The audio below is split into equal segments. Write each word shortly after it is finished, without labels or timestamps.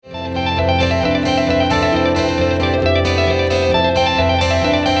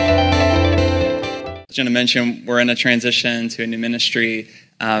Jenna mentioned, we're in a transition to a new ministry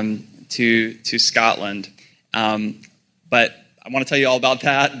to Scotland. But I want to tell you all about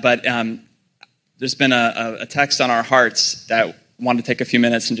that. But there's been a text on our hearts that I want to take a few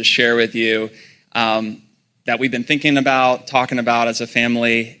minutes and just share with you that we've been thinking about, talking about as a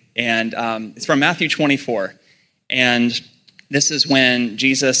family. And it's from Matthew 24. And this is when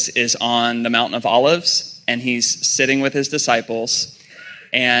Jesus is on the Mountain of Olives, and he's sitting with his disciples,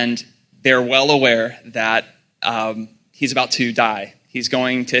 and they're well aware that he's about to die. He's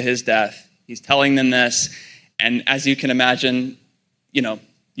going to his death. He's telling them this, and as you can imagine,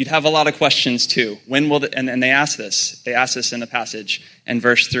 you'd have a lot of questions too. When will and they ask this. They ask this in the passage in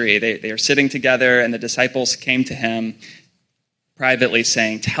verse 3. They are sitting together, and the disciples came to him privately,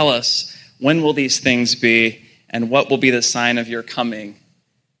 saying, "Tell us, when will these things be, and what will be the sign of your coming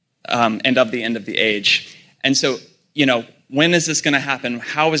and of the end of the age?" And so, when is this going to happen?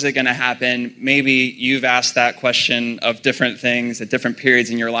 How is it going to happen? Maybe you've asked that question of different things at different periods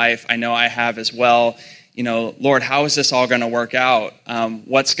in your life. I know I have as well. Lord, how is this all going to work out?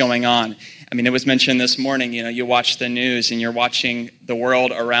 What's going on? I mean, it was mentioned this morning, you watch the news and you're watching the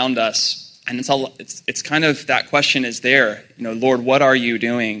world around us. And it's kind of, that question is there. Lord, what are you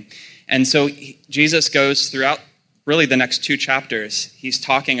doing? And so Jesus goes throughout really the next 2 chapters. He's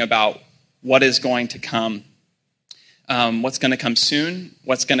talking about what is going to come. What's going to come soon,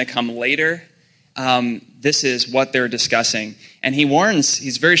 what's going to come later. This is what they're discussing. And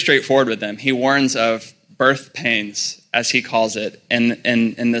he's very straightforward with them. He warns of birth pains, as he calls it,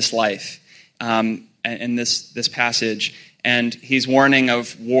 in this life, in this passage. And he's warning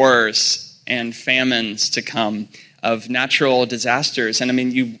of wars and famines to come, of natural disasters. And I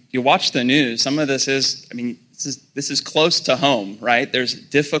mean, you watch the news, some of this is close to home, right? There's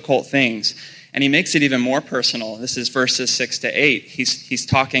difficult things. And he makes it even more personal. This is verses 6 to 8. He's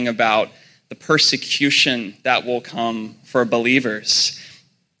talking about the persecution that will come for believers.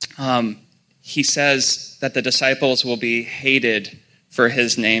 He says that the disciples will be hated for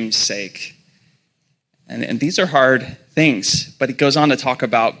his name's sake. And these are hard things. But he goes on to talk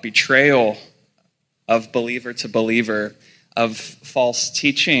about betrayal of believer to believer, of false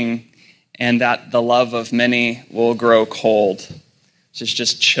teaching, and that the love of many will grow cold. Which is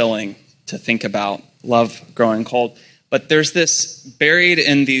just chilling to think about, love growing cold. But there's this, buried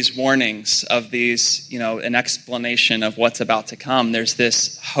in these warnings of these, an explanation of what's about to come, there's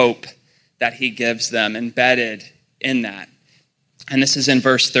this hope that he gives them embedded in that. And this is in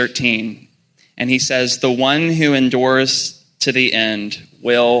verse 13. And he says, "The one who endures to the end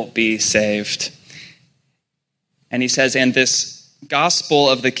will be saved." And he says, "And this gospel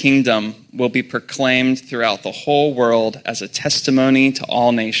of the kingdom will be proclaimed throughout the whole world as a testimony to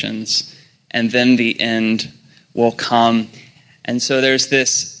all nations, and then the end will come." And so there's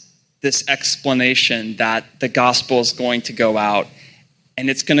this explanation that the gospel is going to go out, and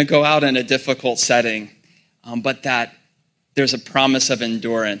it's going to go out in a difficult setting, but that there's a promise of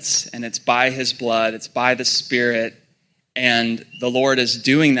endurance, and it's by his blood, it's by the Spirit, and the Lord is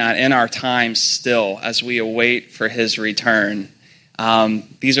doing that in our times still as we await for his return.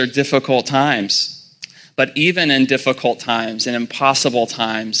 These are difficult times. But even in difficult times, in impossible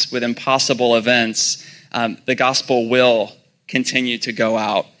times, with impossible events, the gospel will continue to go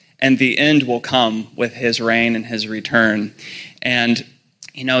out, and the end will come with his reign and his return. And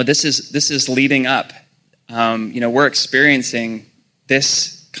this is leading up. We're experiencing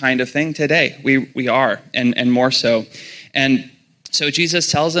this kind of thing today. We are, and more so. And so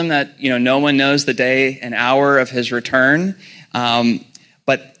Jesus tells them that no one knows the day and hour of his return.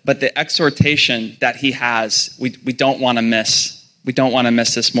 But the exhortation that he has, we don't want to miss. We don't want to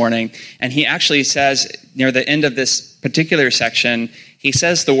miss this morning. And he actually says, near the end of this particular section, he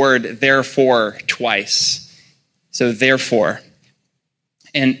says the word therefore twice. So therefore.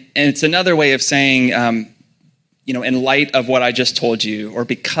 And it's another way of saying, in light of what I just told you, or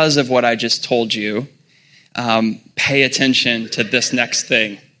because of what I just told you, pay attention to this next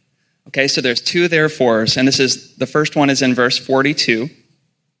thing. Okay, so there's 2 therefores, and the first one is in verse 42.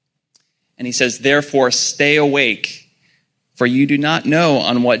 And he says, "Therefore stay awake, for you do not know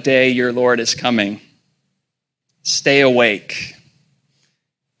on what day your Lord is coming." Stay awake.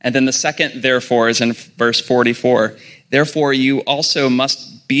 And then the second therefore is in verse 44. "Therefore you also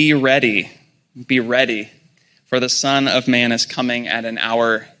must be ready, for the Son of Man is coming at an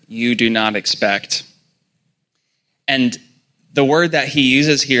hour you do not expect." And the word that he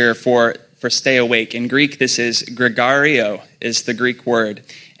uses here for stay awake, in Greek, this is gregario, is the Greek word.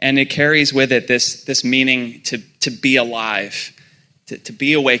 And it carries with it this meaning to be alive, to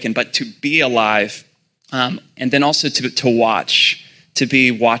be awakened, but to be alive. And then also to watch, to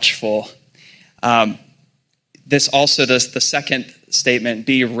be watchful. The second statement,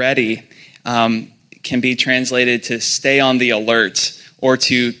 be ready, can be translated to stay on the alert or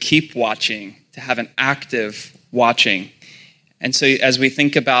to keep watching, to have an active watching. And so as we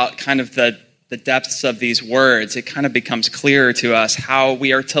think about kind of the depths of these words, it kind of becomes clearer to us how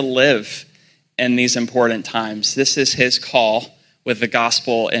we are to live in these important times. This is his call with the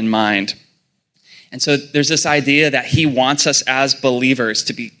gospel in mind. And so there's this idea that he wants us as believers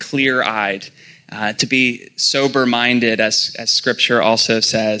to be clear-eyed, to be sober-minded, as Scripture also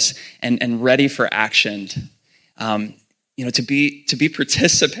says, and ready for action. To be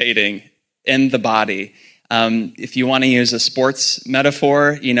participating in the body. If you want to use a sports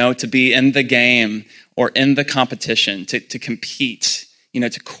metaphor, to be in the game or in the competition, to compete,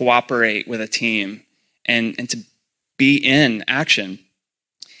 to cooperate with a team, and to be in action.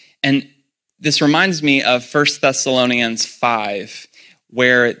 And this reminds me of 1 Thessalonians 5,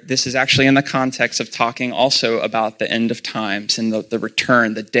 where this is actually in the context of talking also about the end of times and the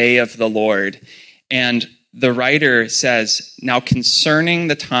return, the day of the Lord. And the writer says, "Now concerning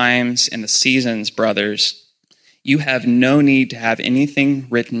the times and the seasons, brothers, you have no need to have anything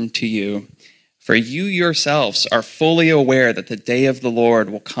written to you, for you yourselves are fully aware that the day of the Lord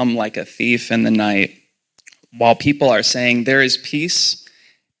will come like a thief in the night. While people are saying there is peace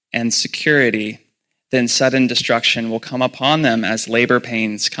and security, then sudden destruction will come upon them as labor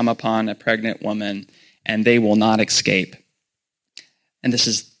pains come upon a pregnant woman, and they will not escape." And this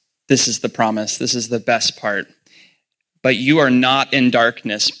is the promise. This is the best part. "But you are not in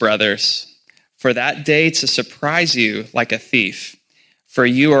darkness, brothers, for that day to surprise you like a thief. For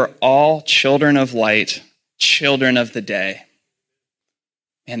you are all children of light, children of the day."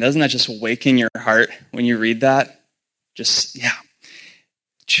 Man, doesn't that just waken your heart when you read that?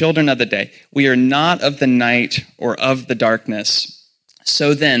 Children of the day. "We are not of the night or of the darkness.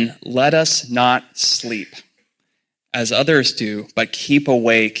 So then, let us not sleep as others do, but keep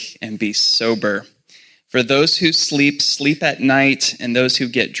awake and be sober. For those who sleep, sleep at night, and those who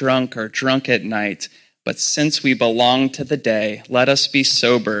get drunk are drunk at night. But since we belong to the day, let us be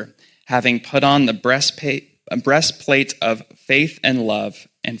sober, having put on the breastplate of faith and love,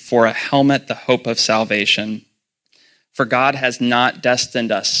 and for a helmet the hope of salvation. For God has not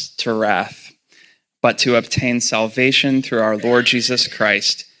destined us to wrath, but to obtain salvation through our Lord Jesus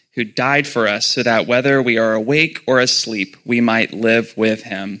Christ, who died for us so that whether we are awake or asleep, we might live with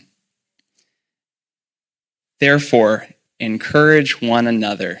him. Therefore, encourage one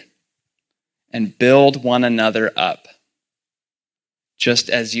another and build one another up, just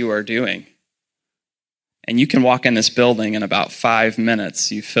as you are doing." And you can walk in this building in about 5 minutes.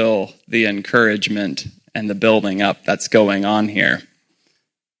 You feel the encouragement and the building up that's going on here.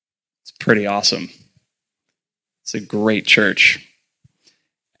 It's pretty awesome. It's a great church.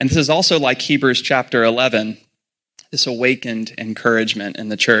 And this is also like Hebrews chapter 11, this awakened encouragement in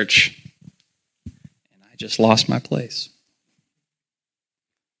the church. And I just lost my place.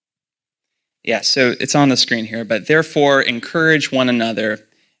 So it's on the screen here. "But therefore, encourage one another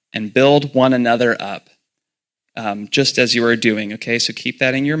and build one another up, just as you are doing." Okay, so keep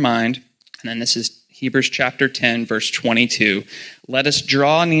that in your mind. And then this is Hebrews chapter 10, verse 22. "Let us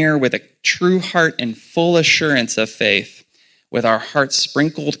draw near with a true heart and full assurance of faith, with our hearts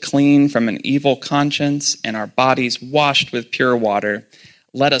sprinkled clean from an evil conscience and our bodies washed with pure water.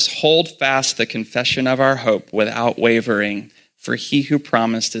 Let us hold fast the confession of our hope without wavering, for he who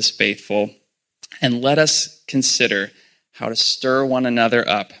promised is faithful. And let us consider how to stir one another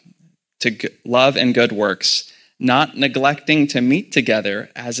up to love and good works, not neglecting to meet together,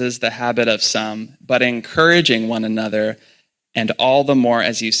 as is the habit of some, but encouraging one another, and all the more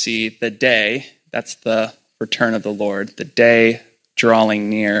as you see the day," that's the return of the Lord, "the day drawing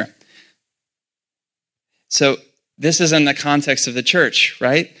near." So this is in the context of the church,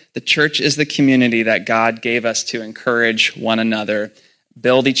 right? The church is the community that God gave us to encourage one another,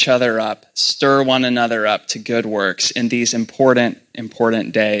 build each other up, stir one another up to good works in these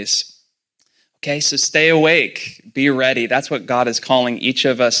important days. Okay, so stay awake, be ready. That's what God is calling each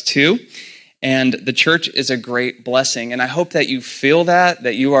of us to. And the church is a great blessing. And I hope that you feel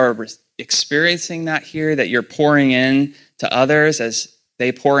that you are experiencing that here, that you're pouring in to others as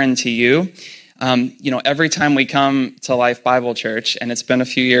they pour into you. Every time we come to Life Bible Church, and it's been a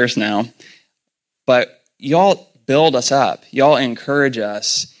few years now, but y'all build us up, y'all encourage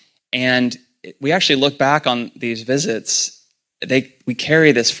us, and we actually look back on these visits. We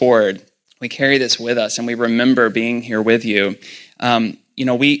carry this forward. We carry this with us, and we remember being here with you.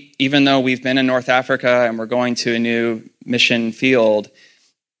 Even though we've been in North Africa and we're going to a new mission field,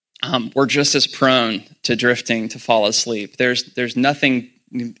 we're just as prone to drifting, to fall asleep. There's nothing,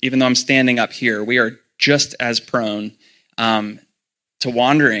 even though I'm standing up here, we are just as prone to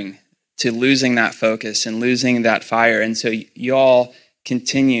wandering, to losing that focus and losing that fire. And so you all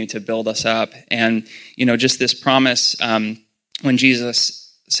continue to build us up. And, just this promise when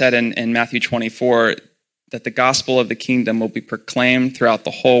Jesus said in Matthew 24 that the gospel of the kingdom will be proclaimed throughout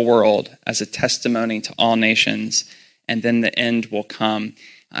the whole world as a testimony to all nations, and then the end will come.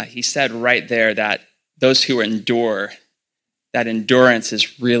 He said right there that those who endure, that endurance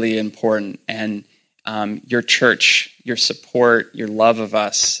is really important. And your church, your support, your love of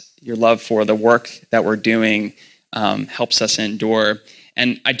us, your love for the work that we're doing helps us endure.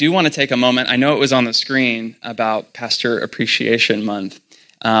 And I do want to take a moment. I know it was on the screen about Pastor Appreciation Month.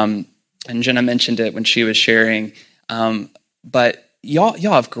 And Jenna mentioned it when she was sharing. But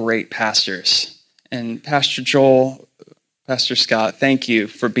y'all have great pastors. And Pastor Joel, Pastor Scott, thank you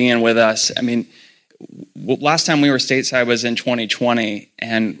for being with us. I mean, last time we were stateside was in 2020,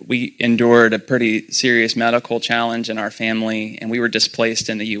 and we endured a pretty serious medical challenge in our family, and we were displaced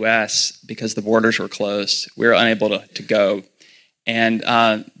in the U.S. because the borders were closed. We were unable to go. And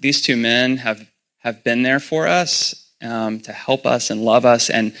these two men have been there for us to help us and love us.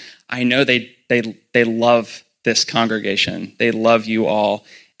 And I know they love this congregation. They love you all.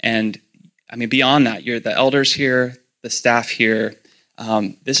 And I mean, beyond that, you're the elders here, the staff here.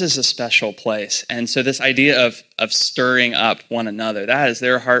 This is a special place. And so this idea of stirring up one another, that is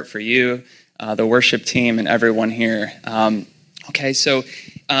their heart for you, the worship team, and everyone here. So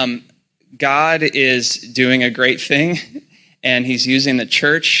God is doing a great thing, and he's using the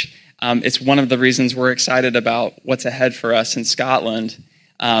church. It's one of the reasons we're excited about what's ahead for us in Scotland.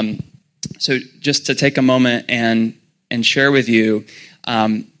 So just to take a moment and share with you,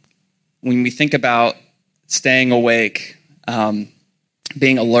 when we think about staying awake,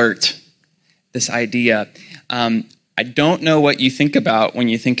 being alert, this idea, I don't know what you think about when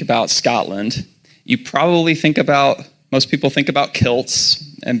you think about Scotland. You probably most people think about kilts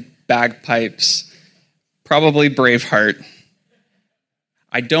and bagpipes, probably Braveheart.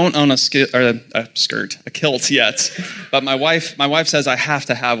 I don't own a kilt yet, but my wife says I have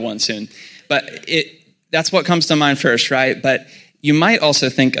to have one soon. But that's what comes to mind first, right? But you might also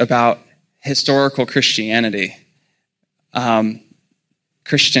think about historical Christianity,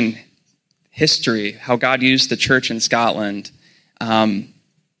 Christian history, how God used the church in Scotland to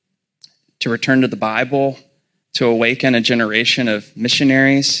return to the Bible, to awaken a generation of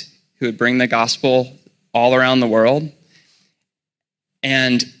missionaries who would bring the gospel all around the world.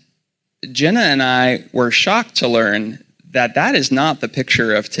 And Jenna and I were shocked to learn that is not the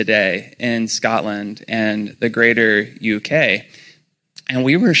picture of today in Scotland and the greater UK. And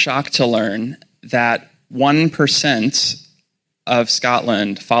we were shocked to learn that 1% of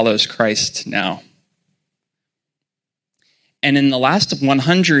Scotland follows Christ now. And in the last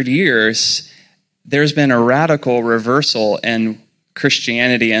 100 years, there's been a radical reversal in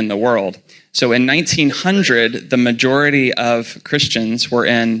Christianity in the world. So in 1900, the majority of Christians were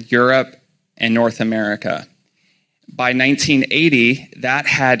in Europe and North America. By 1980, that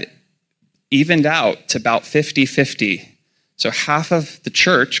had evened out to about 50-50. So half of the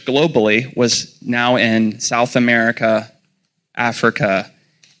church globally was now in South America, Africa,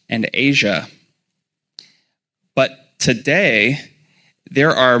 and Asia. But today,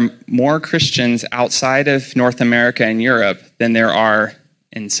 there are more Christians outside of North America and Europe than there are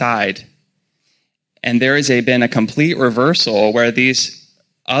inside. And there has been a complete reversal where these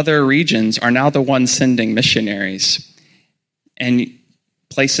other regions are now the ones sending missionaries. And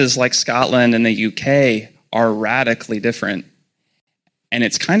places like Scotland and the UK are radically different. And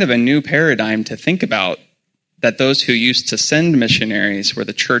it's kind of a new paradigm to think about, that those who used to send missionaries, where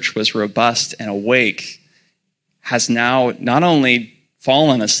the church was robust and awake, has now not only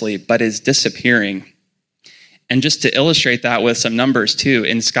fallen asleep, but is disappearing. And just to illustrate that with some numbers too,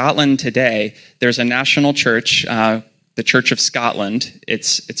 in Scotland today, there's a national church, the Church of Scotland.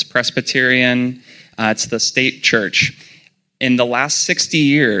 It's Presbyterian, it's the state church. In the last 60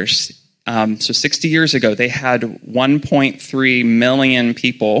 years, so 60 years ago, they had 1.3 million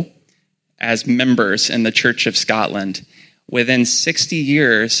people as members in the Church of Scotland. Within 60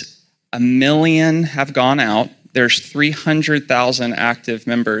 years, 1 million have gone out. There's 300,000 active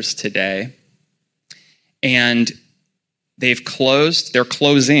members today. And they're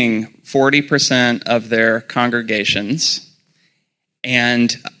closing 40% of their congregations.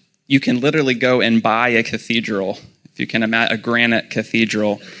 And you can literally go and buy a cathedral, if you can imagine, a granite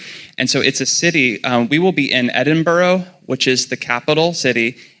cathedral. And so it's a city. We will be in Edinburgh, which is the capital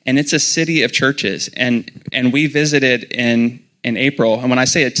city, and it's a city of churches. And we visited in April. And when I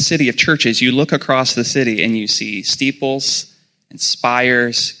say a city of churches, you look across the city and you see steeples and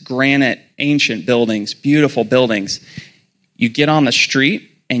spires, granite, ancient buildings, beautiful buildings. You get on the street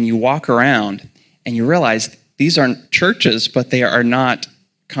and you walk around and you realize these aren't churches, but they are not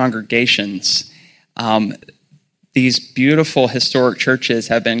congregations. These beautiful historic churches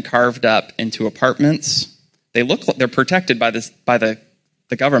have been carved up into apartments. They're protected by the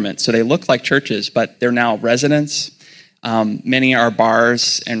government, so they look like churches, but they're now residents. Many are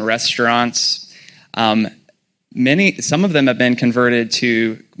bars and restaurants. Some of them have been converted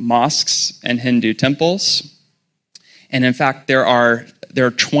to mosques and Hindu temples. And in fact, there are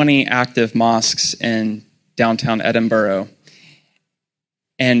 20 active mosques in downtown Edinburgh.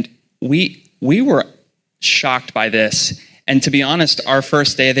 And we were shocked by this. And to be honest, our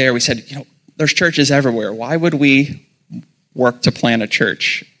first day there, we said, there's churches everywhere. Why would we work to plant a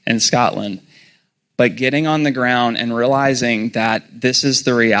church in Scotland? But getting on the ground and realizing that this is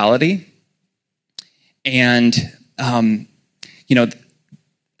the reality, and the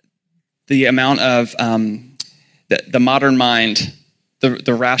amount of the modern mind,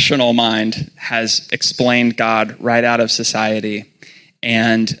 the rational mind, has explained God right out of society,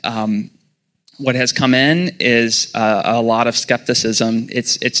 and what has come in is a lot of skepticism.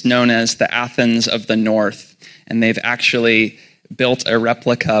 It's known as the Athens of the North, and they've actually built a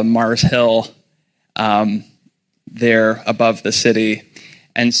replica Mars Hill there above the city.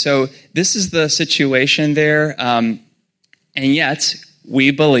 And so this is the situation there. And yet, we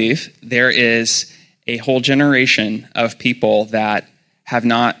believe there is a whole generation of people that have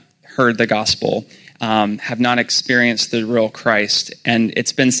not heard the gospel, have not experienced the real Christ. And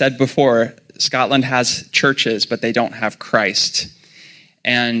it's been said before, Scotland has churches, but they don't have Christ.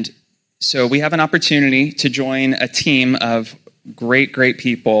 And so we have an opportunity to join a team of great, great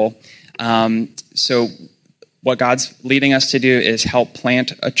people. So what God's leading us to do is help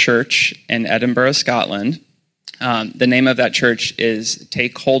plant a church in Edinburgh, Scotland. The name of that church is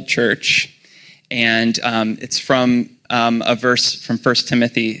Take Hold Church, and it's from a verse from 1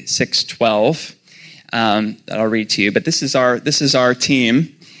 Timothy 6:12 that I'll read to you. But this is our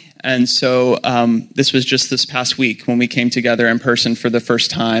team, and so this was just this past week when we came together in person for the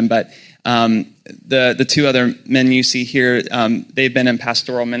first time. But the two other men you see here, they've been in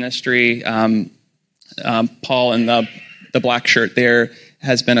pastoral ministry. Paul in the black shirt there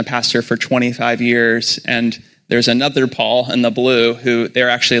has been a pastor for 25 years, and there's another Paul in the blue who they're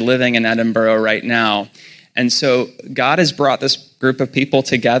actually living in Edinburgh right now. And so God has brought this group of people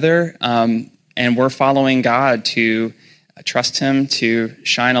together, and we're following God to trust Him to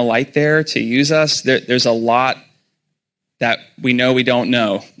shine a light there, to use us. There's a lot that we know we don't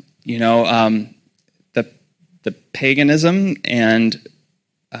know. The paganism and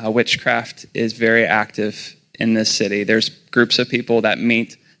witchcraft is very active in this city. There's groups of people that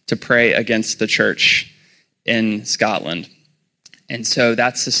meet to pray against the church in Scotland. And so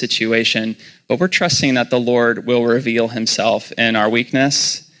that's the situation. But we're trusting that the Lord will reveal Himself in our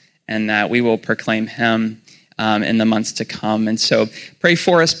weakness and that we will proclaim Him in the months to come. And so pray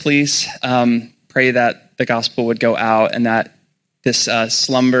for us, please. Pray that the gospel would go out and that this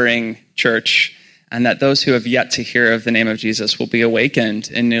slumbering church and that those who have yet to hear of the name of Jesus will be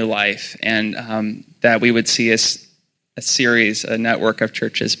awakened in new life, and that we would see a network of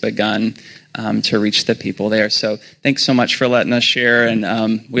churches begun to reach the people there. So thanks so much for letting us share,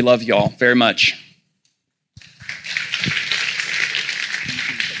 and we love you all very much.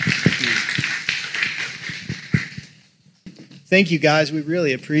 Thank you, guys. We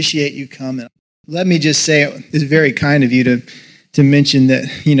really appreciate you coming. Let me just say, it's very kind of you to mention that,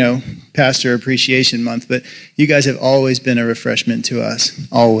 Pastor Appreciation Month, but you guys have always been a refreshment to us,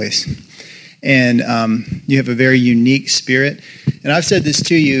 always. And you have a very unique spirit. And I've said this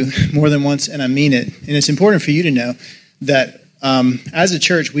to you more than once, and I mean it. And it's important for you to know that as a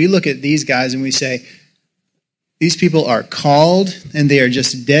church, we look at these guys and we say, these people are called, and they are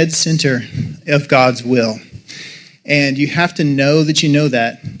just dead center of God's will. And you have to know that you know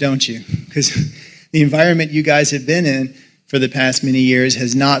that, don't you? Because the environment you guys have been in for the past many years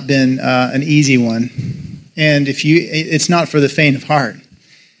has not been an easy one. And it's not for the faint of heart.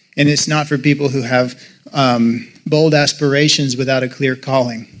 And it's not for people who have bold aspirations without a clear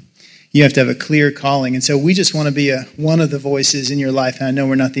calling. You have to have a clear calling. And so we just want to be one of the voices in your life, and I know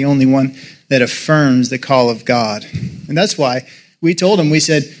we're not the only one, that affirms the call of God. And that's why we told them, we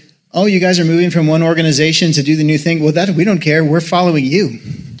said, oh, you guys are moving from one organization to do the new thing. Well, we don't care. We're following you.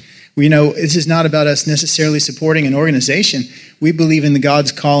 We know this is not about us necessarily supporting an organization. We believe in the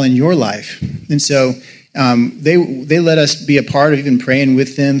God's call in your life. And so they let us be a part of even praying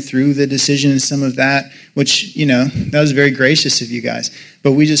with them through the decision and some of that, which, that was very gracious of you guys.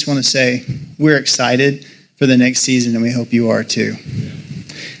 But we just want to say we're excited for the next season, and we hope you are too.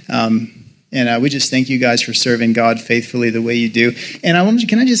 And we just thank you guys for serving God faithfully the way you do. And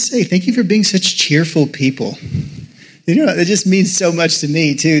can I just say, thank you for being such cheerful people. You know, it just means so much to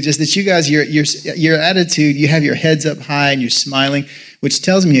me too. Just that you guys, your attitude, you have your heads up high and you're smiling, which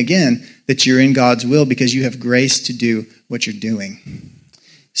tells me again that you're in God's will because you have grace to do what you're doing.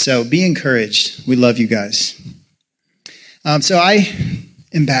 So be encouraged. We love you guys. So I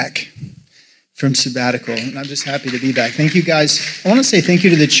am back from sabbatical, and I'm just happy to be back. Thank you guys. I want to say thank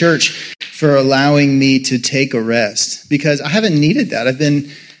you to the church for allowing me to take a rest because I haven't needed that. I've been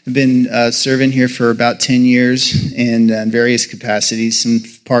serving here for about 10 years and in various capacities, some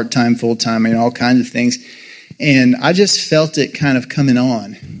part-time, full-time, and all kinds of things. And I just felt it kind of coming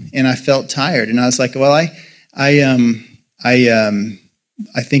on, and I felt tired. And I was like, well, I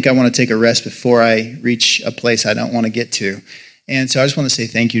think I want to take a rest before I reach a place I don't want to get to. And so I just want to say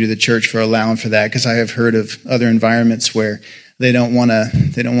thank you to the church for allowing for that, because I have heard of other environments where they don't want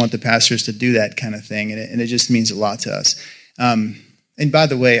the pastors to do that kind of thing, and it just means a lot to us. And by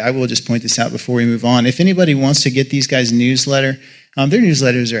the way, I will just point this out before we move on. If anybody wants to get these guys' newsletter, their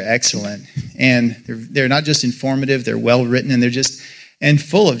newsletters are excellent, and they're not just informative; they're well written, and they're just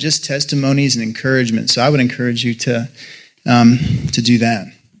full of just testimonies and encouragement. So I would encourage you to do that.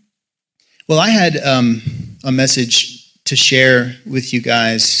 Well, I had a message to share with you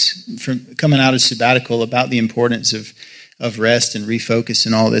guys from coming out of sabbatical about the importance of rest and refocus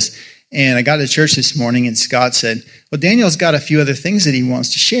and all this. And I got to church this morning, and Scott said, well, Daniel's got a few other things that he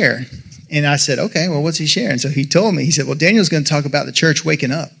wants to share. And I said, okay, well, what's he sharing? So he told me, he said, well, Daniel's going to talk about the church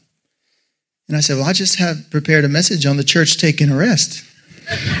waking up. And I said, well, I just have prepared a message on the church taking a rest.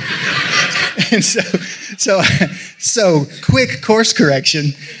 And so quick course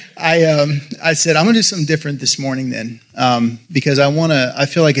correction. I said, I'm going to do something different this morning then, because I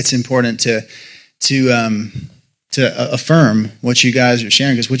feel like it's important to affirm what you guys are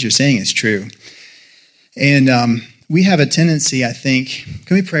sharing, because what you're saying is true. And we have a tendency, I think.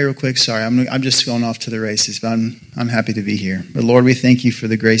 Can we pray real quick? Sorry, I'm just going off to the races, but I'm happy to be here. But Lord, we thank you for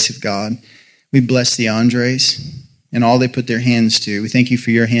the grace of God. We bless the Andres and all they put their hands to. We thank you for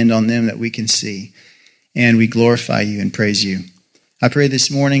your hand on them that we can see, and we glorify you and praise you. I pray this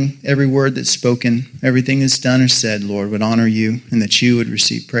morning, every word that's spoken, everything that's done or said, Lord, would honor you, and that you would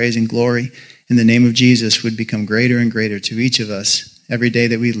receive praise and glory. In the name of Jesus would become greater and greater to each of us every day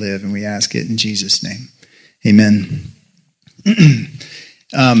that we live, and we ask it in Jesus' name. Amen.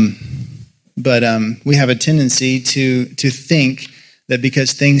 But we have a tendency to think that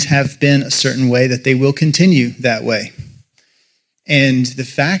because things have been a certain way, that they will continue that way. And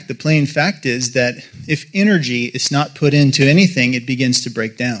the plain fact is that if energy is not put into anything, it begins to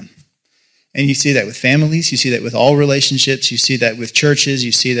break down. And you see that with families, you see that with all relationships, you see that with churches,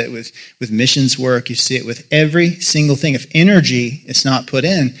 you see that with missions work, you see it with every single thing. If energy is not put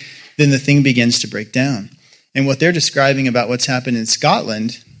in, then the thing begins to break down. And what they're describing about what's happened in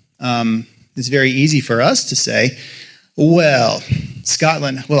Scotland is very easy for us to say, well,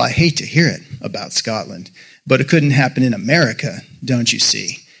 Scotland, well, I hate to hear it about Scotland, but it couldn't happen in America, don't you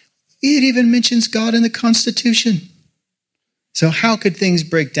see? It even mentions God in the Constitution. So how could things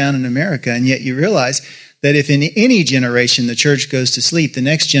break down in America? And yet you realize that if in any generation the church goes to sleep, the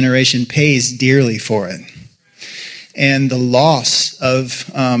next generation pays dearly for it. And the loss of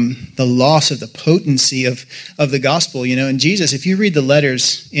the potency of the gospel, and Jesus, if you read the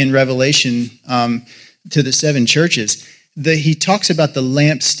letters in Revelation to the 7 churches, he talks about the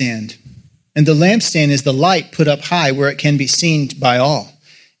lampstand. And the lampstand is the light put up high where it can be seen by all.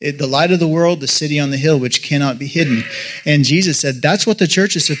 The light of the world, the city on the hill, which cannot be hidden. And Jesus said, that's what the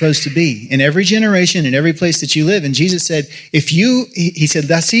church is supposed to be in every generation, in every place that you live. And Jesus said, he said,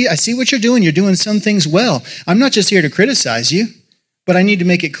 I see what you're doing some things well. I'm not just here to criticize you, but I need to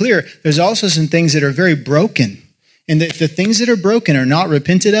make it clear. There's also some things that are very broken. And if the things that are broken are not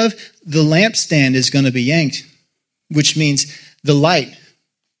repented of, the lampstand is going to be yanked, which means the light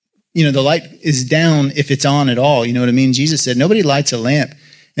is down if it's on at all. You know what I mean? Jesus said, nobody lights a lamp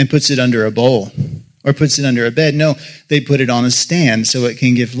and puts it under a bowl or puts it under a bed. No, they put it on a stand so it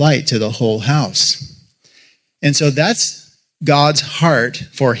can give light to the whole house. And so that's God's heart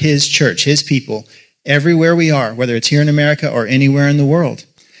for his church, his people, everywhere we are, whether it's here in America or anywhere in the world.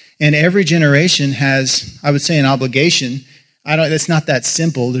 And every generation has, I would say, an obligation. That's not that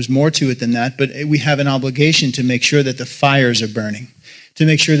simple. There's more to it than that. But we have an obligation to make sure that the fires are burning, to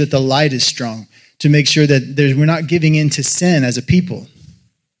make sure that the light is strong, to make sure that we're not giving in to sin as a people.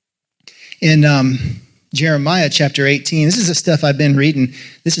 In Jeremiah chapter 18, this is the stuff I've been reading.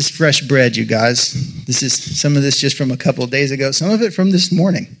 This is fresh bread, you guys. This is some of this just from a couple of days ago, some of it from this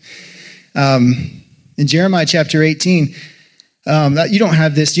morning. In In Jeremiah chapter 18, you don't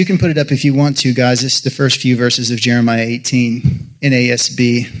have this. You can put it up if you want to, guys. This is the first few verses of Jeremiah 18 in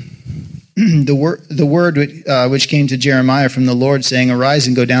ASB. The word which came to Jeremiah from the Lord, saying, "Arise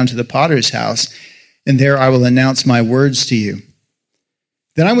and go down to the potter's house, and there I will announce my words to you."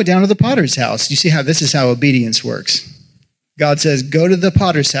 Then I went down to the potter's house. You see how this is how obedience works. God says, go to the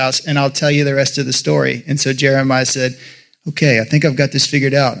potter's house, and I'll tell you the rest of the story. And so Jeremiah said, okay, I think I've got this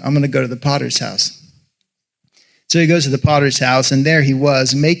figured out. I'm going to go to the potter's house. So he goes to the potter's house, and there he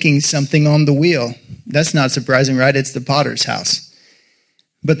was making something on the wheel. That's not surprising, right? It's the potter's house.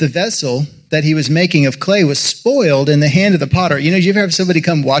 But the vessel that he was making of clay was spoiled in the hand of the potter. You know, you ever have somebody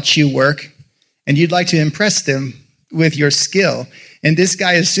come watch you work, and you'd like to impress them with your skill? And this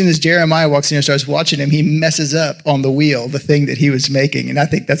guy, as soon as Jeremiah walks in and starts watching him, he messes up on the wheel, the thing that he was making. And I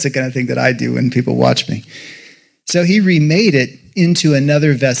think that's the kind of thing that I do when people watch me. So he remade it into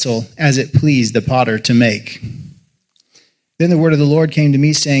another vessel as it pleased the potter to make. Then the word of the Lord came to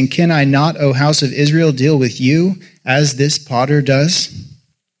me, saying, "Can I not, O house of Israel, deal with you as this potter does?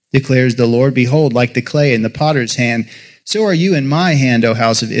 Declares the Lord, behold, like the clay in the potter's hand, so are you in my hand, O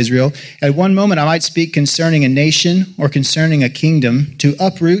house of Israel. At one moment I might speak concerning a nation or concerning a kingdom, to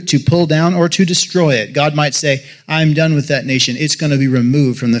uproot, to pull down, or to destroy it." God might say, I'm done with that nation. It's going to be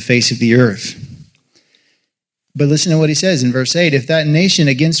removed from the face of the earth. But listen to what he says in verse 8. "If that nation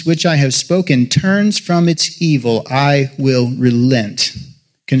against which I have spoken turns from its evil, I will relent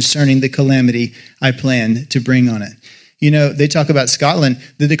concerning the calamity I plan to bring on it." You know, they talk about Scotland.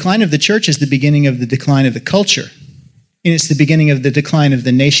 The decline of the church is the beginning of the decline of the culture. And it's the beginning of the decline of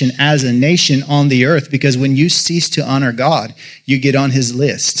the nation as a nation on the earth, because when you cease to honor God, you get on his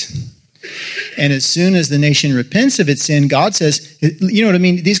list. And as soon as the nation repents of its sin, God says, you know what I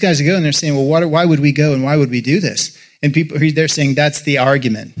mean? These guys go and they're saying, well, why would we go and why would we do this? And people, they're saying that's the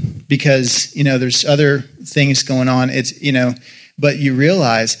argument, because, you know, there's other things going on. It's, you know, but you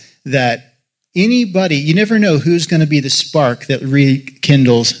realize that anybody, you never know who's going to be the spark that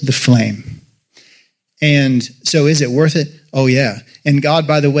rekindles the flame. And so is it worth it? Oh, yeah. And God,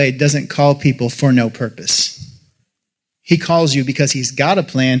 by the way, doesn't call people for no purpose. He calls you because he's got a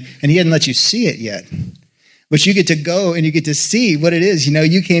plan, and he hadn't let you see it yet. But you get to go and you get to see what it is. You know,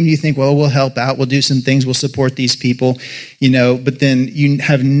 you came and you think, well, we'll help out. We'll do some things. We'll support these people, you know, but then you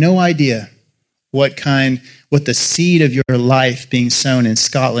have no idea what the seed of your life being sown in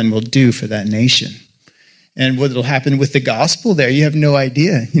Scotland will do for that nation. And what will happen with the gospel there, you have no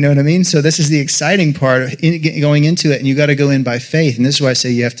idea. You know what I mean? So this is the exciting part of going into it, and you got to go in by faith. And this is why I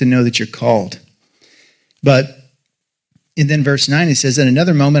say you have to know that you're called. And then verse 9, it says, "At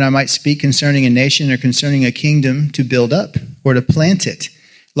another moment I might speak concerning a nation or concerning a kingdom to build up or to plant it."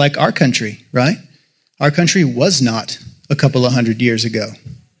 Like our country, right? Our country was not a couple of 100 years ago.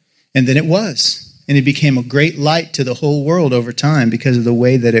 And then it was. And it became a great light to the whole world over time because of the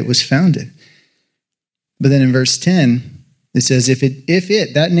way that it was founded. But then in verse 10, it says, if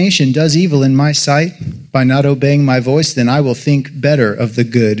that nation, does evil in my sight by not obeying my voice, then I will think better of the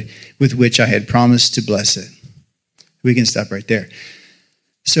good with which I had promised to bless it. We can stop right there.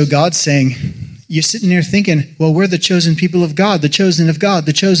 So God's saying, you're sitting there thinking, well, we're the chosen people of God, the chosen of God,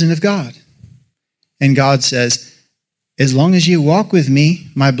 the chosen of God. And God says, as long as you walk with me,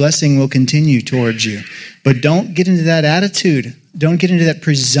 my blessing will continue towards you. But don't get into that attitude. Don't get into that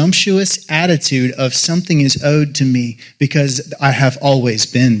presumptuous attitude of something is owed to me because I have always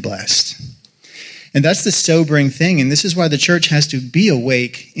been blessed. And that's the sobering thing. And this is why the church has to be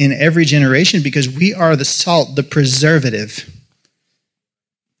awake in every generation, because we are the salt, the preservative.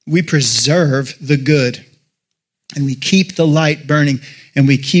 We preserve the good. And we keep the light burning. And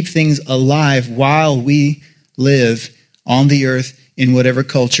we keep things alive while we live on the earth in whatever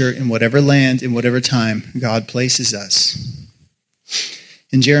culture, in whatever land, in whatever time God places us.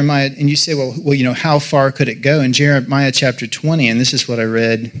 In Jeremiah, and you say, well, you know, how far could it go? In Jeremiah chapter 20, and this is what I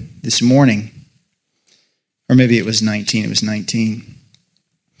read this morning. Or maybe it was 19. It was 19.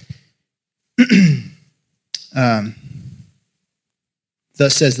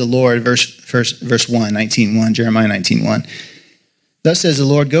 Thus says the Lord, verse 1, 19:1, Jeremiah 19:1. Thus says the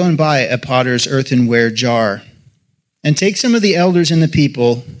Lord, go and buy a potter's earthenware jar, and take some of the elders in the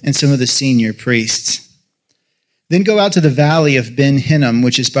people and some of the senior priests. Then go out to the valley of Ben Hinnom,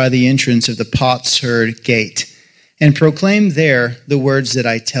 which is by the entrance of the potsherd gate, and proclaim there the words that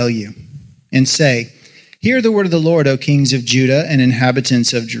I tell you, and say, hear the word of the Lord, O kings of Judah and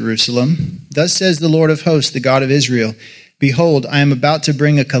inhabitants of Jerusalem. Thus says the Lord of hosts, the God of Israel, Behold, I am about to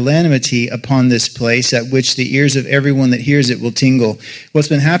bring a calamity upon this place at which the ears of everyone that hears it will tingle. What's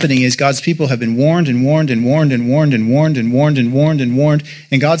been happening is God's people have been warned and warned and warned and warned and warned and warned and warned and warned,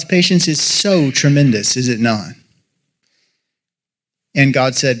 and God's patience is so tremendous, is it not? And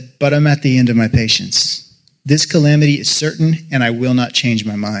God said, but I'm at the end of my patience. This calamity is certain, and I will not change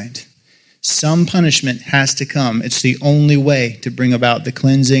my mind. Some punishment has to come. It's the only way to bring about the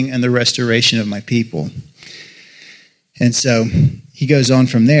cleansing and the restoration of my people. And so he goes on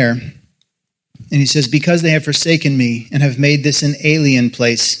from there, and he says, because they have forsaken me and have made this an alien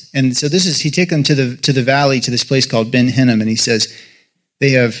place. And so he takes them to the valley, to this place called Ben Hinnom, and he says,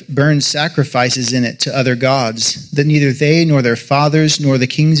 they have burned sacrifices in it to other gods that neither they nor their fathers nor the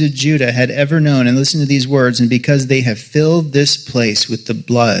kings of Judah had ever known. And listen to these words, and because they have filled this place with the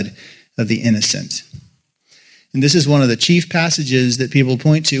blood of the innocent. And this is one of the chief passages that people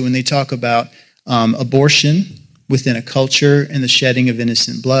point to when they talk about abortion within a culture and the shedding of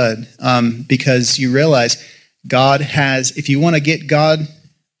innocent blood. Because you realize God has, if you want to get God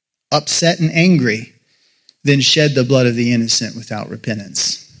upset and angry, then shed the blood of the innocent without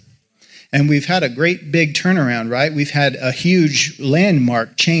repentance. And we've had a great big turnaround, right? We've had a huge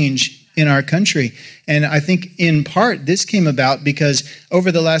landmark change in our country. And I think in part this came about because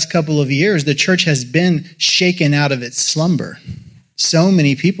over the last couple of years, the church has been shaken out of its slumber. So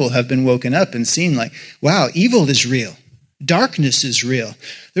many people have been woken up and seen like, wow, evil is real. Darkness is real.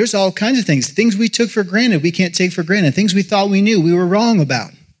 There's all kinds of things we took for granted, we can't take for granted. Things we thought we knew, we were wrong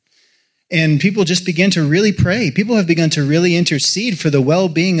about. And people just began to really pray. People have begun to really intercede for the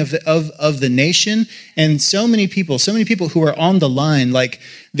well-being of the nation. And so many people who are on the line, like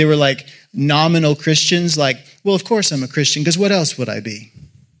they were like nominal Christians, like, well, of course I'm a Christian, because what else would I be?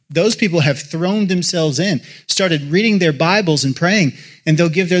 Those people have thrown themselves in, started reading their Bibles and praying, and they'll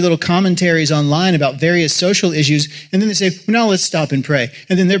give their little commentaries online about various social issues, and then they say, well, now let's stop and pray.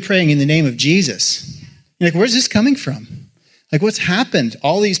 And then they're praying in the name of Jesus. You're like, where's this coming from? Like, what's happened?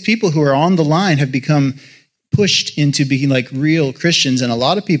 All these people who are on the line have become pushed into being like real Christians, and a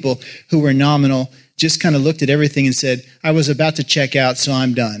lot of people who were nominal just kind of looked at everything and said, I was about to check out, so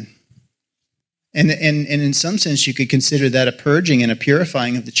I'm done. And in some sense, you could consider that a purging and a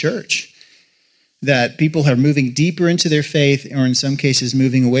purifying of the church. That people are moving deeper into their faith, or in some cases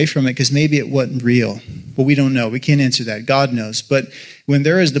moving away from it because maybe it wasn't real. Well, we don't know. We can't answer that. God knows. But when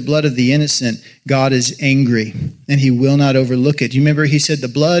there is the blood of the innocent, God is angry, and he will not overlook it. You remember he said the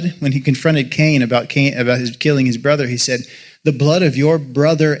blood, when he confronted Cain about his killing his brother, he said, the blood of your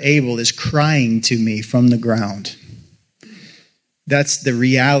brother Abel is crying to me from the ground. That's the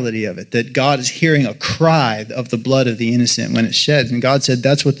reality of it, that God is hearing a cry of the blood of the innocent when it's shed. And God said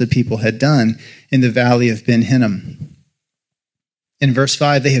that's what the people had done in the valley of Ben Hinnom. In verse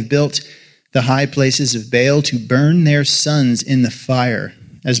 5, they have built the high places of Baal to burn their sons in the fire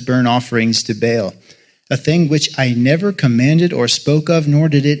as burnt offerings to Baal, a thing which I never commanded or spoke of, nor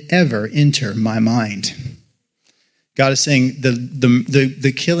did it ever enter my mind. God is saying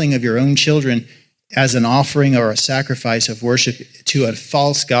the killing of your own children as an offering or a sacrifice of worship to a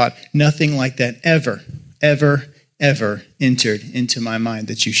false god, nothing like that ever entered into my mind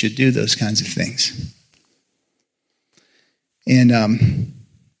that you should do those kinds of things. And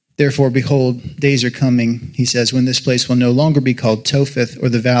therefore, behold, days are coming, he says, when this place will no longer be called Topheth or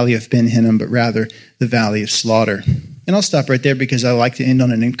the valley of Ben Hinnom, but rather the valley of slaughter. And I'll stop right there because I like to end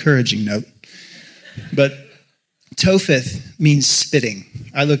on an encouraging note. But Topheth means spitting.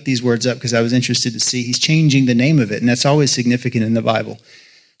 I looked these words up because I was interested to see. He's changing the name of it, and that's always significant in the Bible.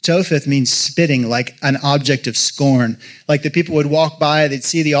 Topheth means spitting, like an object of scorn. Like the people would walk by, they'd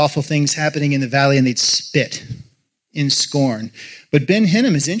see the awful things happening in the valley, and they'd spit in scorn. But Ben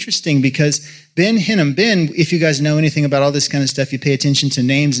Hinnom is interesting because Ben Hinnom, if you guys know anything about all this kind of stuff, you pay attention to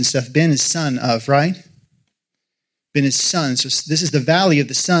names and stuff. Ben is son of, right? Ben is son. So this is the valley of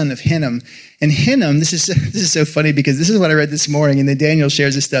the son of Hinnom. And Hinnom, this is so funny because this is what I read this morning, and then Daniel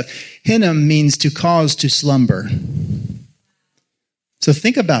shares this stuff. Hinnom means to cause to slumber. So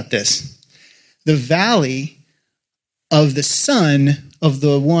think about this. The valley of the son of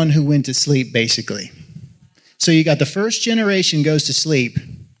the one who went to sleep, basically. So you got the first generation goes to sleep.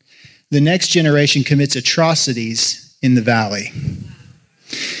 The next generation commits atrocities in the valley.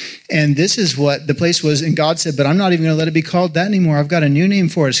 And this is what the place was. And God said, but I'm not even going to let it be called that anymore. I've got a new name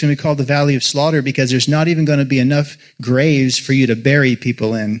for it. It's going to be called the Valley of Slaughter because there's not even going to be enough graves for you to bury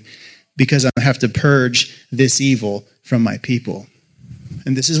people in because I have to purge this evil from my people.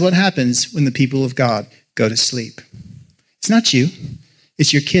 And this is what happens when the people of God go to sleep. It's not you.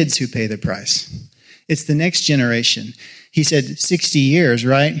 It's your kids who pay the price. It's the next generation. He said 60 years,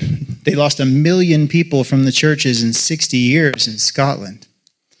 right? They lost 1 million people from the churches in 60 years in Scotland.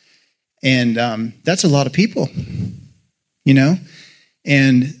 And that's a lot of people, you know?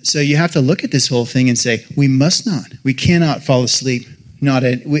 And so you have to look at this whole thing and say, we cannot fall asleep.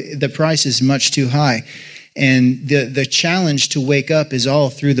 The price is much too high. And the challenge to wake up is all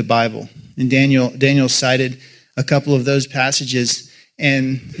through the Bible. And Daniel cited a couple of those passages.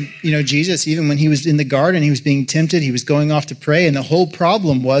 And, you know, Jesus, even when he was in the garden, he was being tempted, he was going off to pray. And the whole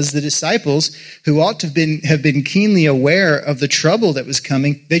problem was the disciples, who ought to have been keenly aware of the trouble that was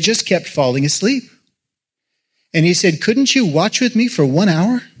coming, they just kept falling asleep. And he said, couldn't you watch with me for 1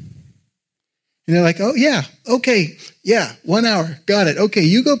 hour? And they're like, oh, yeah, okay, yeah, 1 hour, got it. Okay,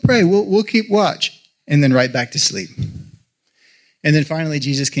 you go pray, we'll keep watch. And then right back to sleep. And then finally,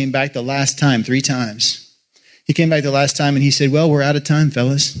 Jesus came back the last time, 3 times. He came back the last time and he said, well, we're out of time,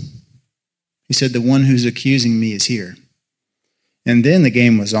 fellas. He said, the one who's accusing me is here. And then the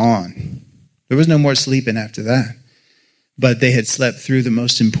game was on. There was no more sleeping after that. But they had slept through the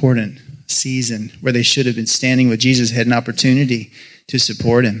most important season where they should have been standing with Jesus, had an opportunity to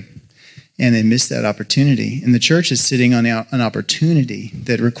support him. And they missed that opportunity. And the church is sitting on an opportunity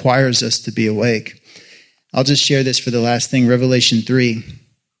that requires us to be awake. I'll just share this for the last thing, Revelation 3.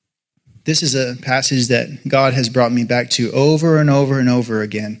 This is a passage that God has brought me back to over and over and over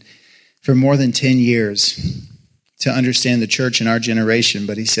again for more than 10 years to understand the church in our generation.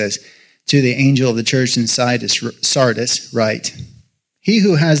 But he says, to the angel of the church in Sardis, write, he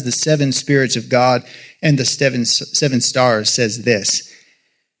who has the 7 spirits of God and the 7 stars says this,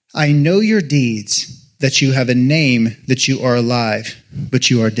 I know your deeds, that you have a name, that you are alive, but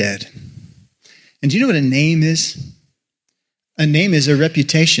you are dead. And do you know what a name is? A name is a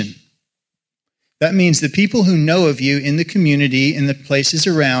reputation. That means the people who know of you in the community, in the places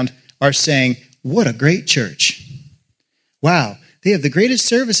around, are saying, what a great church. Wow, they have the greatest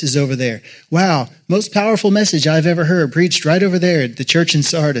services over there. Wow, most powerful message I've ever heard, preached right over there at the church in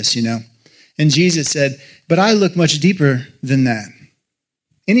Sardis, you know. And Jesus said, but I look much deeper than that.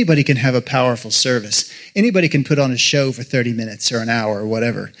 Anybody can have a powerful service. Anybody can put on a show for 30 minutes or an hour or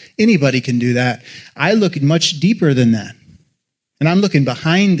whatever. Anybody can do that. I look much deeper than that. And I'm looking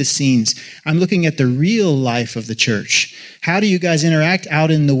behind the scenes. I'm looking at the real life of the church. How do you guys interact out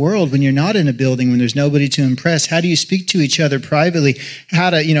in the world when you're not in a building, when there's nobody to impress? How do you speak to each other privately?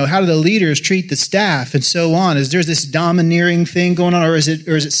 How do the leaders treat the staff and so on? Is there this domineering thing going on, or is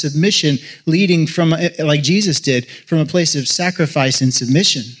it submission leading from, like Jesus did, from a place of sacrifice and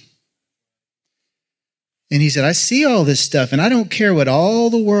submission? And he said, I see all this stuff, and I don't care what all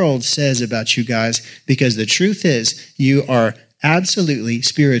the world says about you guys, because the truth is you are absolutely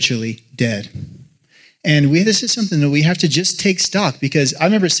spiritually dead. And this is something that we have to just take stock, because I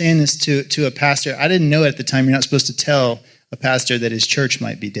remember saying this to a pastor. I didn't know at the time you're not supposed to tell a pastor that his church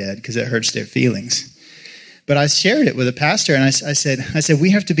might be dead because it hurts their feelings. But I shared it with a pastor, and I said,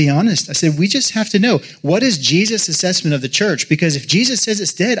 we have to be honest. I said, we just have to know, what is Jesus' assessment of the church? Because if Jesus says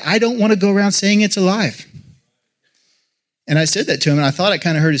it's dead, I don't want to go around saying it's alive. And I said that to him, and I thought it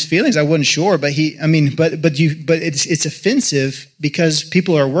kind of hurt his feelings. I wasn't sure, but it's offensive because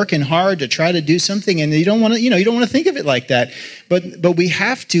people are working hard to try to do something, and you don't want to think of it like that. But we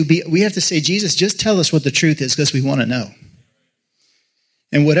have to say, Jesus, just tell us what the truth is, because we want to know.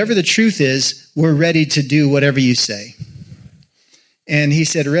 And whatever the truth is, we're ready to do whatever you say. And he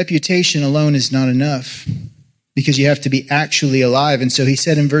said, reputation alone is not enough, because you have to be actually alive. And so he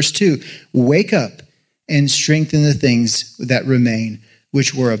said in verse 2, wake up and strengthen the things that remain,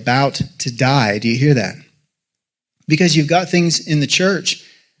 which were about to die. Do you hear that? Because you've got things in the church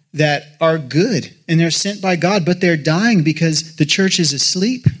that are good, and they're sent by God, but they're dying because the church is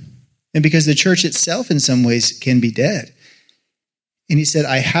asleep, and because the church itself in some ways can be dead. And he said,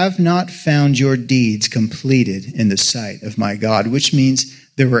 I have not found your deeds completed in the sight of my God, which means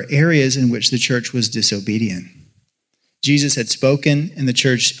there were areas in which the church was disobedient. Jesus had spoken, and the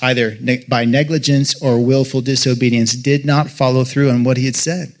church, either by negligence or willful disobedience, did not follow through on what he had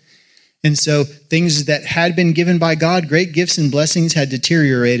said. And so things that had been given by God, great gifts and blessings, had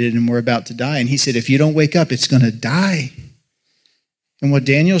deteriorated and were about to die. And he said, if you don't wake up, it's going to die. And what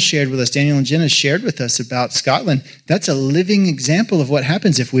Daniel shared with us, Daniel and Jenna shared with us about Scotland, that's a living example of what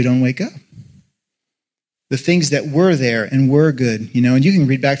happens if we don't wake up. The things that were there and were good, and you can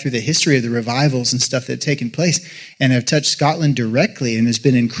read back through the history of the revivals and stuff that have taken place and have touched Scotland directly and has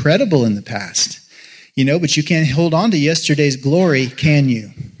been incredible in the past, but you can't hold on to yesterday's glory, can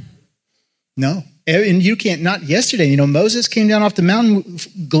you? No. And you can't, not yesterday. Moses came down off the mountain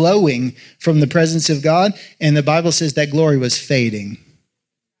glowing from the presence of God, and the Bible says that glory was fading.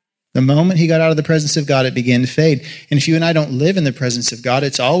 The moment he got out of the presence of God, it began to fade. And if you and I don't live in the presence of God,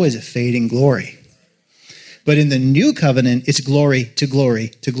 it's always a fading glory. But in the new covenant, it's glory to glory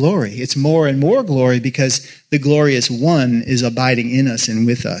to glory. It's more and more glory because the glorious one is abiding in us and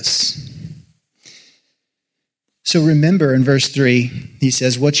with us. So remember in verse 3, he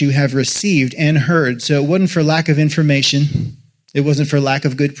says, what you have received and heard. So it wasn't for lack of information. It wasn't for lack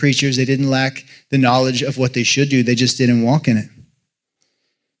of good preachers. They didn't lack the knowledge of what they should do. They just didn't walk in it.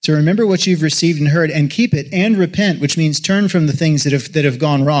 So remember what you've received and heard and keep it and repent, which means turn from the things that have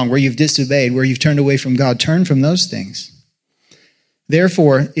gone wrong, where you've disobeyed, where you've turned away from God. Turn from those things.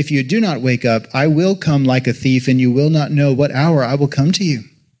 Therefore, if you do not wake up, I will come like a thief, and you will not know what hour I will come to you.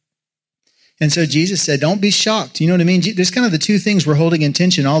 And so Jesus said, don't be shocked. You know what I mean? There's kind of the two things we're holding in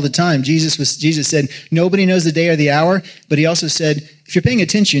tension all the time. Jesus said, nobody knows the day or the hour, but he also said, if you're paying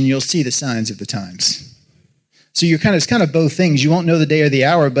attention, you'll see the signs of the times. So it's kind of both things. You won't know the day or the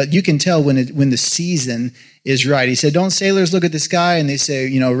hour, but you can tell when the season is right. He said, don't sailors look at the sky and they say,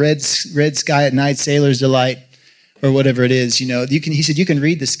 red sky at night, sailor's delight, or whatever it is. He said, you can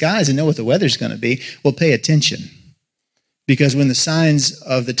read the skies and know what the weather's going to be. Well, pay attention. Because when the signs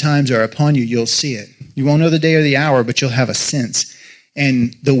of the times are upon you, you'll see it. You won't know the day or the hour, but you'll have a sense.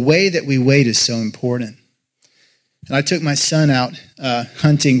 And the way that we wait is so important. And I took my son out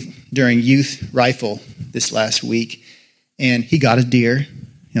hunting during youth rifle this last week, and he got a deer.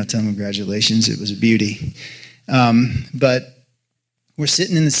 Tell him congratulations, it was a beauty. But we're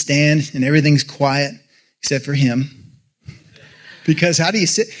sitting in the stand, and everything's quiet except for him. Because how do you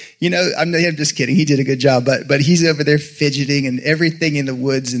sit? I'm just kidding. He did a good job, but he's over there fidgeting, and everything in the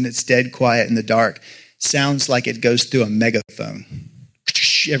woods, and it's dead quiet in the dark. Sounds like it goes through a megaphone.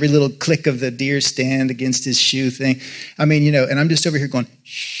 Every little click of the deer stand against his shoe thing. I mean, and I'm just over here going,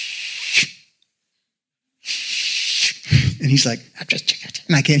 shh. And he's like,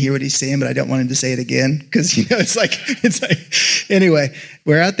 and I can't hear what he's saying, but I don't want him to say it again because it's like anyway.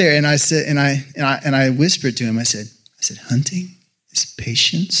 We're out there, and I said, and I whispered to him. I said, hunting is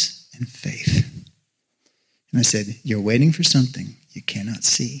patience and faith. And I said, you're waiting for something you cannot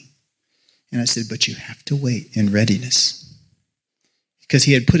see. And I said, but you have to wait in readiness. Because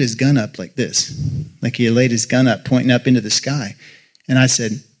he had put his gun up like this, like he had laid his gun up, pointing up into the sky. And I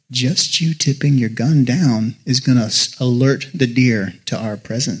said, just you tipping your gun down is going to alert the deer to our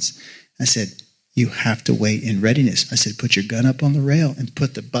presence. I said, you have to wait in readiness. I said, put your gun up on the rail and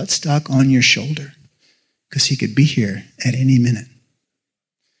put the buttstock on your shoulder, because he could be here at any minute.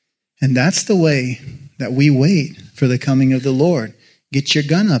 And that's the way that we wait for the coming of the Lord. Get your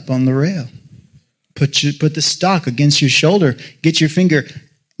gun up on the rail. Put the stock against your shoulder. Get your finger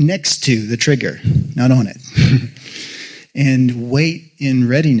next to the trigger, not on it. And wait in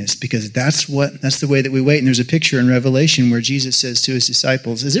readiness, because that's the way that we wait. And there's a picture in Revelation where Jesus says to his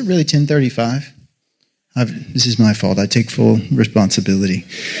disciples, is it really 10:35? This is my fault. I take full responsibility.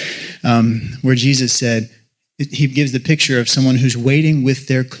 Where Jesus said, he gives the picture of someone who's waiting with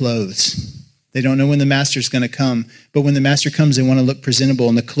their clothes. They don't know when the master's going to come, but when the master comes, they want to look presentable,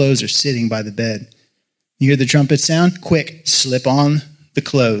 and the clothes are sitting by the bed. You hear the trumpet sound? Quick, slip on the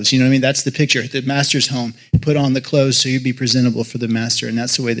clothes. You know what I mean? That's the picture. The master's home. Put on the clothes so you'd be presentable for the master, and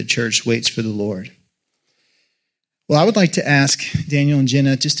that's the way the church waits for the Lord. Well, I would like to ask Daniel and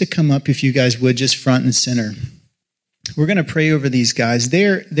Jenna just to come up, if you guys would, just front and center. We're going to pray over these guys.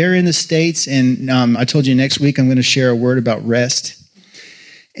 They're in the States, and I told you next week I'm going to share a word about rest.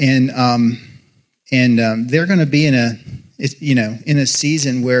 And they're going to be in a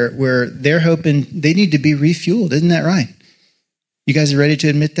season where they're hoping they need to be refueled. Isn't that right? You guys are ready to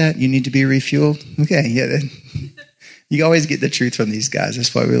admit that? You need to be refueled? Okay, yeah. You always get the truth from these guys.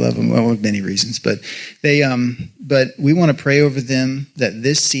 That's why we love them. Well, for many reasons. But we want to pray over them that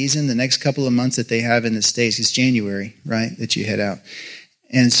this season, the next couple of months that they have in the States, it's January, right, that you head out.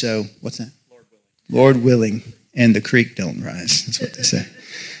 And so, what's that? Lord willing, and the creek don't rise. That's what they say.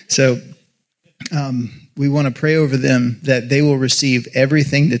 So we want to pray over them that they will receive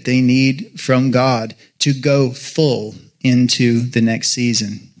everything that they need from God to go full into the next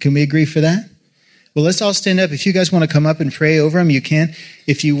season. Can we agree for that? Well, let's all stand up. If you guys want to come up and pray over them, you can.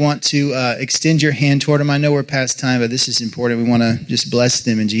 If you want to extend your hand toward them, I know we're past time, but this is important. We want to just bless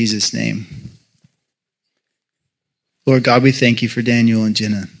them in Jesus' name. Lord God, we thank you for Daniel and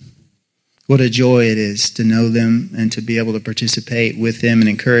Jenna. What a joy it is to know them and to be able to participate with them and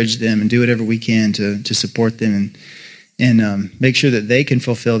encourage them and do whatever we can to support them and make sure that they can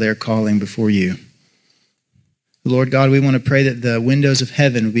fulfill their calling before you. Lord God, we want to pray that the windows of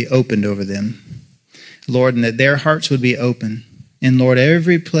heaven will be opened over them, Lord, and that their hearts would be open. And Lord,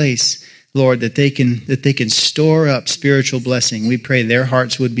 every place Lord, that they can store up spiritual blessing. We pray their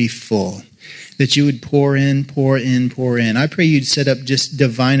hearts would be full, that you would pour in, pour in, pour in. I pray you'd set up just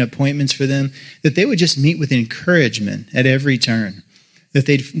divine appointments for them, that they would just meet with encouragement at every turn,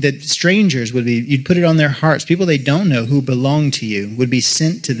 that strangers would be, you'd put it on their hearts, people they don't know who belong to you would be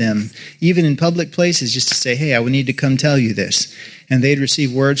sent to them, even in public places, just to say, hey, I would need to come tell you this. And they'd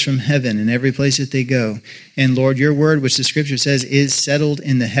receive words from heaven in every place that they go. And Lord, your word, which the scripture says is settled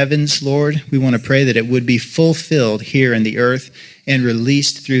in the heavens, Lord, we want to pray that it would be fulfilled here in the earth and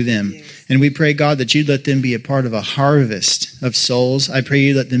released through them. And we pray, God, that you'd let them be a part of a harvest of souls. I pray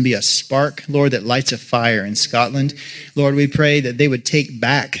you let them be a spark, Lord, that lights a fire in Scotland. Lord, we pray that they would take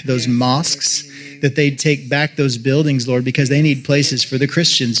back those mosques, that they'd take back those buildings, Lord, because they need places for the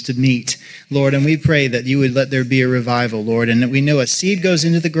Christians to meet, Lord. And we pray that you would let there be a revival, Lord, and that we know a seed goes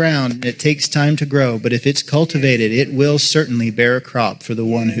into the ground and it takes time to grow, but if it's cultivated, it will certainly bear a crop for the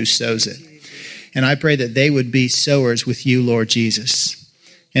one who sows it. And I pray that they would be sowers with you, Lord Jesus,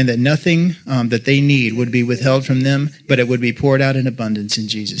 and that nothing that they need would be withheld from them, but it would be poured out in abundance in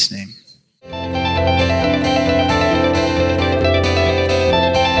Jesus' name.